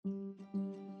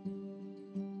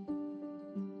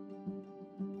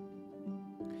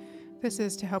This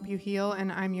is To Help You Heal,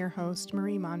 and I'm your host,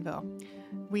 Marie Monville.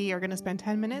 We are going to spend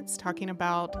 10 minutes talking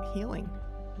about healing.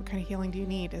 What kind of healing do you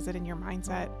need? Is it in your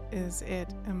mindset? Is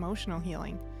it emotional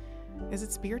healing? Is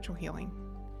it spiritual healing?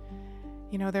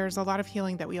 You know, there's a lot of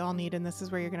healing that we all need, and this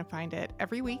is where you're going to find it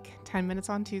every week, 10 minutes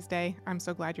on Tuesday. I'm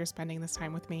so glad you're spending this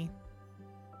time with me.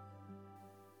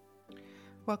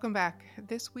 Welcome back.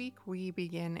 This week, we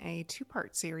begin a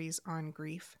two-part series on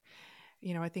grief.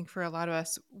 You know, I think for a lot of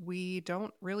us, we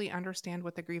don't really understand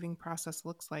what the grieving process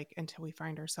looks like until we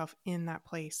find ourselves in that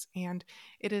place. And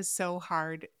it is so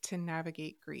hard to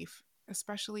navigate grief,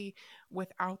 especially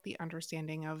without the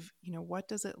understanding of, what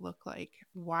does it look like?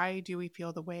 Why do we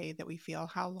feel the way that we feel?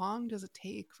 How long does it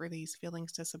take for these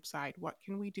feelings to subside? What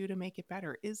can we do to make it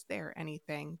better? Is there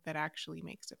anything that actually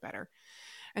makes it better?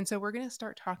 And so we're going to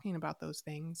start talking about those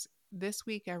things. This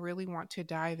week, I really want to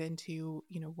dive into,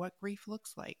 what grief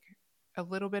looks like, a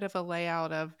little bit of a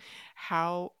layout of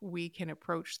how we can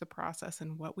approach the process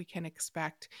and what we can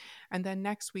expect. And then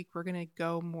next week, we're going to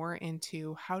go more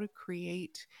into how to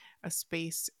create a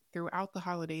space throughout the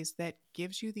holidays that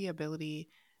gives you the ability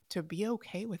to be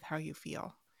okay with how you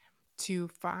feel, to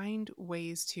find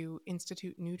ways to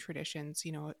institute new traditions,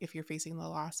 if you're facing the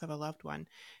loss of a loved one,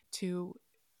 to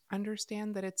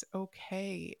understand that it's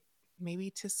okay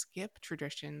maybe to skip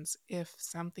traditions if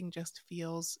something just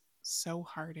feels so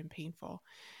hard and painful.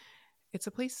 It's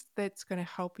a place that's going to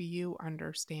help you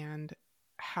understand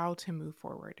how to move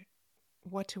forward,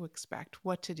 what to expect,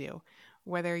 what to do,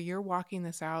 whether you're walking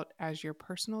this out as your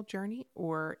personal journey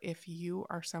or if you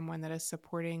are someone that is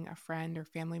supporting a friend or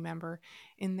family member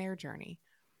in their journey.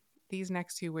 These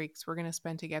next 2 weeks, we're going to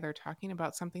spend together talking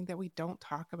about something that we don't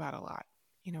talk about a lot.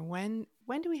 When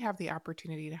do we have the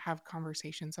opportunity to have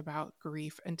conversations about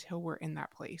grief until we're in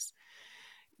that place?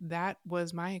 That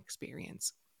was my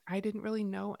experience. I didn't really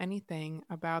know anything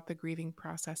about the grieving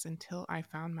process until I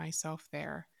found myself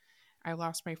there. I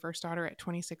lost my first daughter at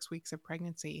 26 weeks of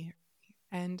pregnancy,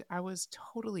 and I was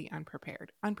totally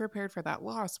unprepared. Unprepared for that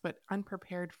loss, but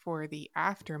unprepared for the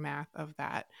aftermath of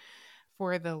that,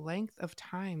 for the length of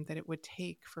time that it would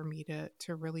take for me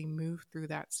to really move through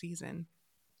that season.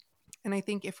 And I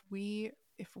think if we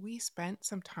spent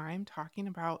some time talking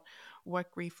about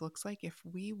what grief looks like, if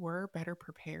we were better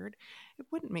prepared, it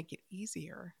wouldn't make it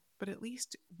easier, but at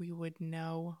least we would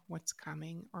know what's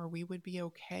coming, or we would be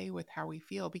okay with how we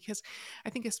feel. Because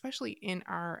I think especially in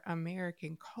our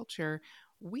American culture,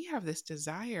 we have this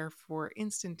desire for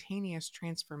instantaneous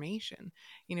transformation.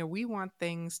 We want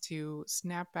things to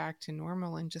snap back to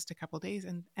normal in just a couple of days,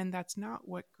 and that's not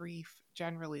what grief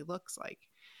generally looks like.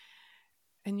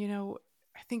 And,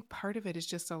 I think part of it is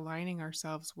just aligning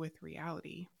ourselves with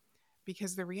reality,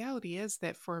 because the reality is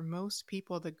that for most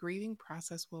people, the grieving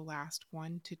process will last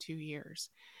 1 to 2 years.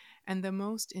 And the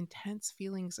most intense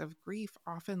feelings of grief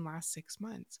often last 6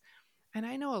 months. And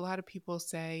I know a lot of people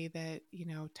say that,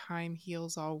 time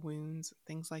heals all wounds,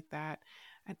 things like that.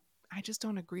 And I just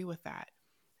don't agree with that.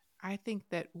 I think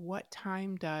that what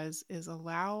time does is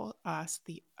allow us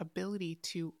the ability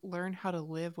to learn how to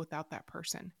live without that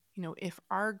person. If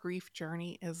our grief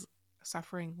journey is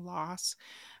suffering loss,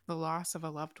 the loss of a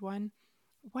loved one,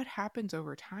 what happens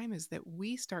over time is that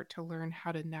we start to learn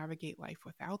how to navigate life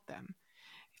without them.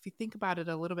 If you think about it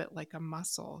a little bit like a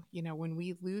muscle, when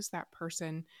we lose that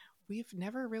person, we've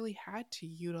never really had to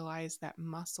utilize that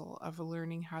muscle of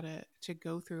learning how to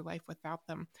go through life without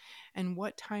them. And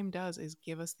what time does is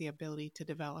give us the ability to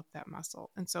develop that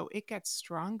muscle. And so it gets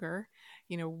stronger.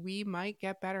 We might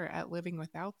get better at living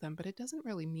without them, but it doesn't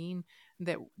really mean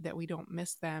that we don't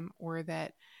miss them, or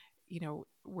that,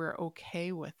 we're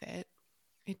okay with it.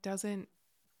 It doesn't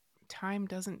Time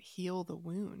doesn't heal the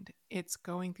wound. It's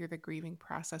going through the grieving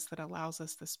process that allows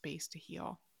us the space to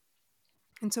heal.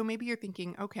 And so maybe you're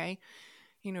thinking, okay,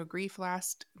 grief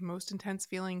lasts most intense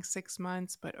feeling 6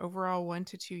 months, but overall 1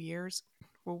 to 2 years.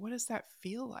 Well, what does that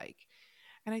feel like?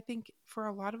 And I think for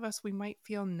a lot of us, we might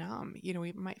feel numb.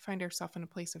 We might find ourselves in a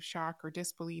place of shock or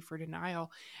disbelief or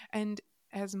denial. And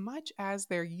as much as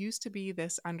there used to be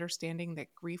this understanding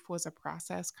that grief was a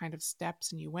process, kind of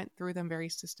steps, and you went through them very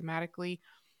systematically,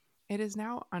 it is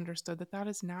now understood that that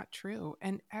is not true.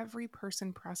 And every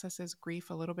person processes grief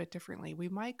a little bit differently. We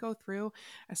might go through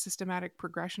a systematic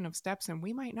progression of steps and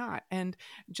we might not. And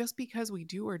just because we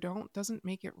do or don't doesn't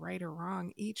make it right or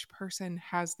wrong. Each person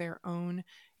has their own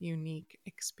unique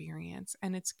experience.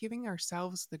 And it's giving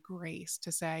ourselves the grace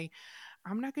to say,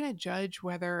 I'm not going to judge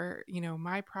whether,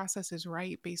 my process is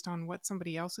right based on what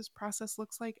somebody else's process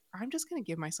looks like. I'm just going to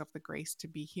give myself the grace to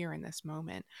be here in this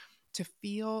moment, to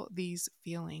feel these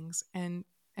feelings, and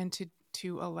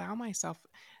to allow myself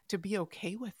to be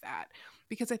okay with that.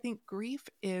 Because I think grief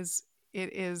is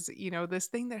It is, this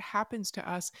thing that happens to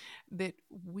us that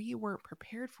we weren't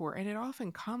prepared for. And it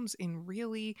often comes in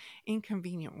really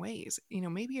inconvenient ways.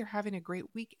 Maybe you're having a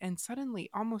great week and suddenly,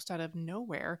 almost out of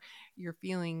nowhere, you're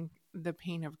feeling the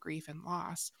pain of grief and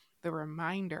loss, the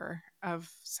reminder of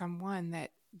someone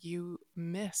that you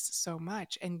miss so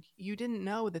much. And you didn't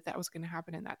know that that was going to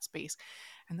happen in that space.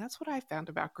 And that's what I found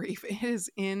about grief. It is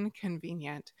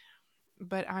inconvenient,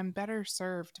 but I'm better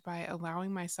served by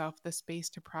allowing myself the space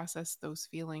to process those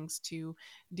feelings, to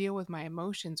deal with my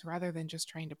emotions rather than just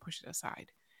trying to push it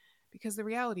aside. Because the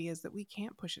reality is that we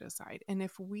can't push it aside. And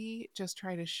if we just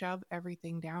try to shove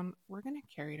everything down, we're going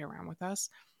to carry it around with us.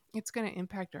 It's going to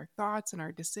impact our thoughts and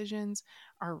our decisions,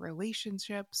 our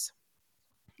relationships.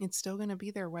 It's still going to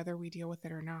be there whether we deal with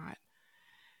it or not.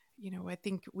 I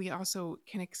think we also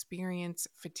can experience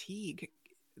fatigue.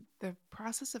 The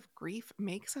process of grief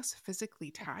makes us physically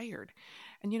tired.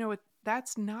 And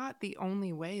that's not the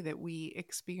only way that we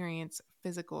experience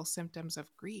physical symptoms of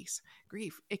grief.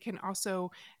 It can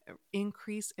also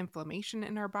increase inflammation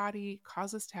in our body,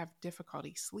 cause us to have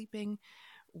difficulty sleeping.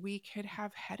 We could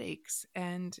have headaches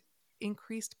and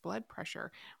increased blood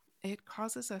pressure. It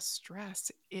causes us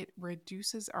stress. It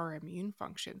reduces our immune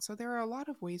function. So there are a lot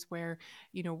of ways where,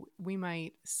 we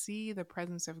might see the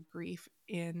presence of grief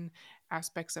in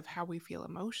aspects of how we feel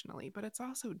emotionally, but it's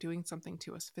also doing something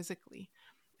to us physically.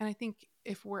 And I think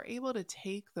if we're able to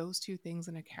take those two things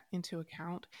into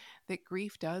account, that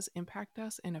grief does impact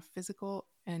us in a physical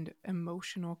and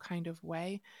emotional kind of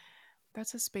way,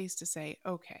 that's a space to say,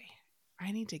 okay,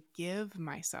 I need to give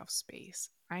myself space.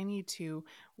 I need to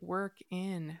work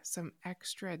in some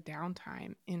extra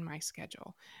downtime in my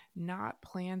schedule, not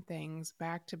plan things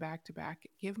back to back to back.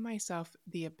 Give myself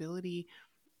the ability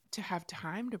to have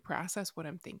time to process what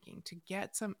I'm thinking, to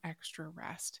get some extra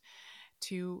rest,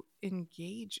 to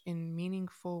engage in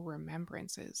meaningful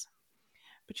remembrances.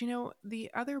 But the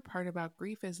other part about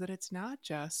grief is that it's not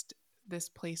just this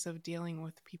place of dealing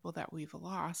with people that we've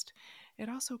lost, it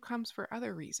also comes for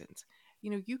other reasons.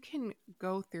 You can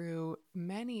go through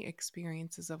many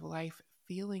experiences of life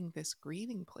feeling this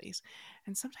grieving place,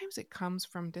 and sometimes it comes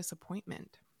from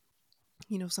disappointment.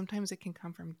 Sometimes it can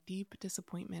come from deep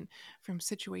disappointment from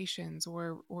situations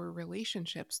or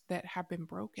relationships that have been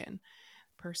broken.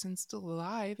 Person's still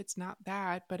alive. It's not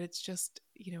that, but it's just,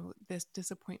 this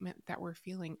disappointment that we're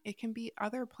feeling. It can be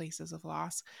other places of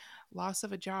loss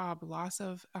of a job, loss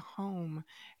of a home,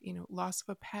 loss of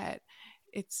a pet.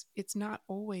 It's not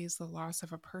always the loss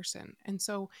of a person. And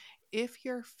so if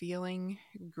you're feeling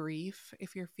grief,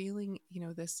 if you're feeling,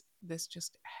 this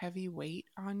just heavy weight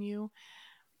on you,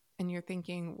 and you're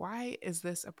thinking, why is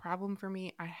this a problem for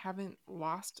me? I haven't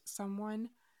lost someone.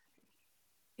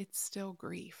 It's still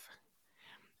grief.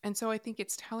 And so I think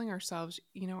it's telling ourselves,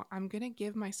 I'm going to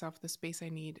give myself the space I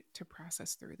need to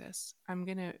process through this. I'm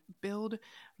going to build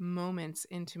moments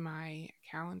into my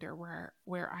calendar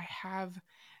where I have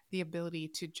the ability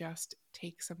to just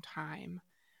take some time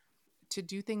to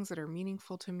do things that are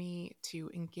meaningful to me, to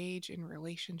engage in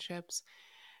relationships.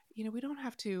 We don't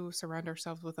have to surround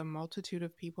ourselves with a multitude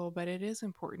of people, but it is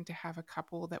important to have a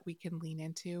couple that we can lean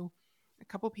into, a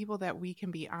couple people that we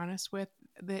can be honest with,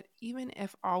 that even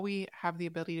if all we have the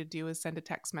ability to do is send a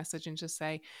text message and just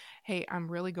say, hey,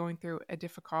 I'm really going through a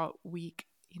difficult week,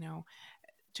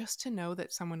 just to know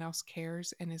that someone else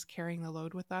cares and is carrying the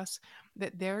load with us,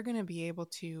 that they're going to be able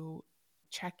to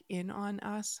check in on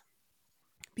us,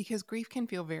 because grief can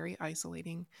feel very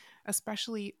isolating,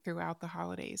 especially throughout the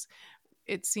holidays.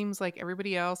 It seems like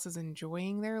everybody else is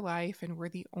enjoying their life and we're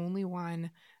the only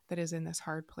one that is in this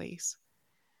hard place.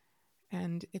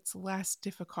 And it's less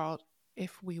difficult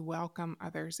if we welcome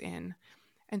others in.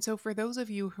 And so for those of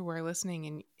you who are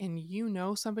listening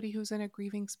and somebody who's in a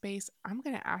grieving space, I'm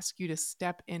going to ask you to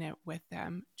step in it with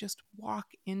them. Just walk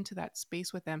into that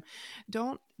space with them.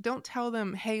 Don't tell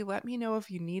them, "Hey, let me know if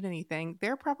you need anything."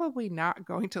 They're probably not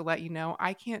going to let you know.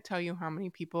 I can't tell you how many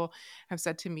people have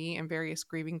said to me in various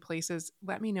grieving places,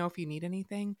 "Let me know if you need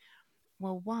anything."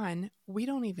 Well, one, we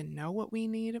don't even know what we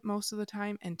need most of the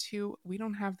time, and two, we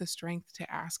don't have the strength to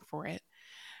ask for it.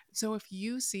 So if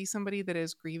you see somebody that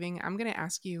is grieving, I'm going to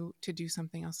ask you to do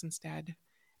something else instead.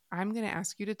 I'm going to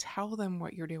ask you to tell them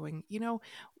what you're doing.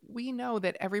 We know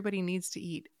that everybody needs to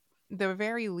eat. The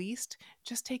very least,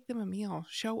 just take them a meal,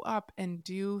 show up and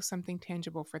do something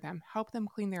tangible for them. Help them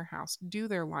clean their house, do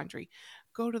their laundry,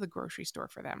 go to the grocery store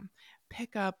for them,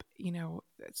 pick up,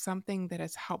 something that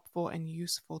is helpful and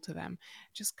useful to them.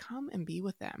 Just come and be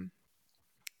with them.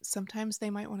 Sometimes they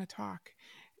might want to talk.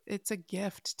 It's a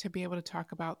gift to be able to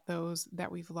talk about those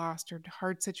that we've lost or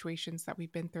hard situations that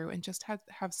we've been through and just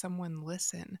have someone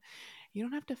listen. You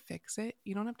don't have to fix it.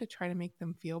 You don't have to try to make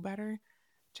them feel better.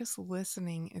 Just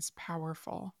listening is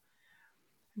powerful.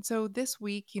 And so this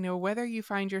week, whether you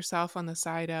find yourself on the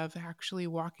side of actually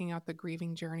walking out the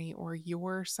grieving journey or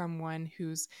you're someone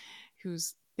who's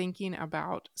thinking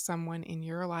about someone in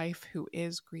your life who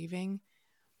is grieving,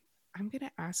 I'm going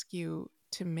to ask you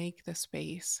to make the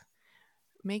space.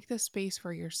 Make the space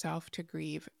for yourself to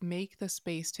grieve. Make the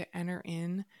space to enter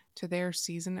in to their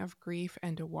season of grief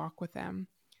and to walk with them.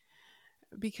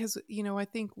 Because, I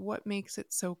think what makes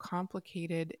it so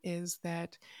complicated is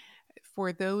that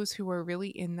for those who are really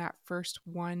in that first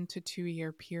 1 to 2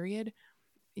 year period,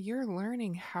 you're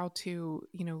learning how to,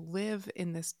 live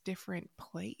in this different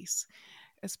place,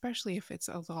 especially if it's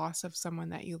a loss of someone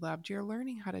that you loved. You're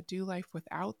learning how to do life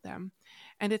without them.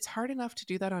 And it's hard enough to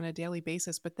do that on a daily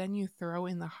basis, but then you throw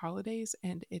in the holidays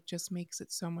and it just makes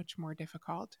it so much more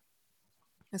difficult,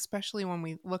 especially when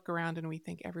we look around and we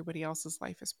think everybody else's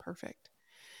life is perfect.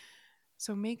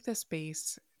 So make the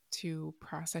space to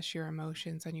process your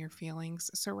emotions and your feelings.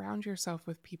 Surround yourself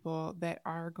with people that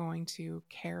are going to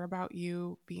care about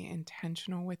you, be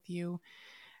intentional with you.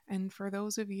 And for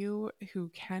those of you who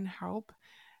can help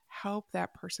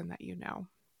that person that you know.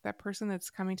 That person that's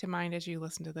coming to mind as you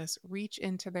listen to this, reach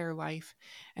into their life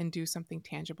and do something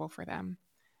tangible for them.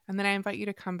 And then I invite you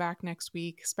to come back next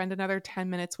week, spend another 10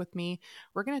 minutes with me.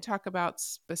 We're going to talk about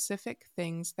specific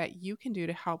things that you can do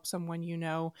to help someone you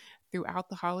know throughout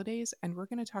the holidays. And we're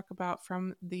going to talk about,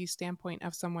 from the standpoint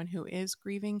of someone who is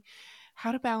grieving,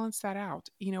 how to balance that out.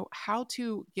 How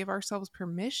to give ourselves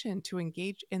permission to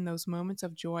engage in those moments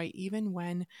of joy, even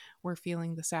when we're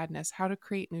feeling the sadness, how to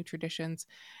create new traditions,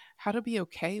 how to be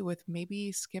okay with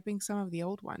maybe skipping some of the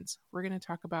old ones. We're going to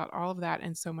talk about all of that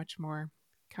and so much more.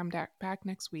 Come back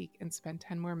next week and spend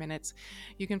 10 more minutes.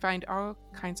 You can find all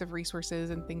kinds of resources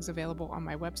and things available on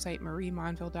my website,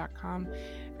 mariemonville.com,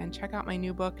 and check out my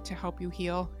new book, To Help You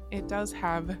Heal. It does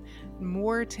have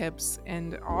more tips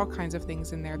and all kinds of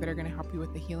things in there that are going to help you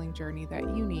with the healing journey that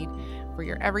you need for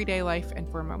your everyday life and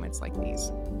for moments like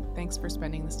these. Thanks for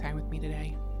spending this time with me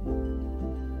today.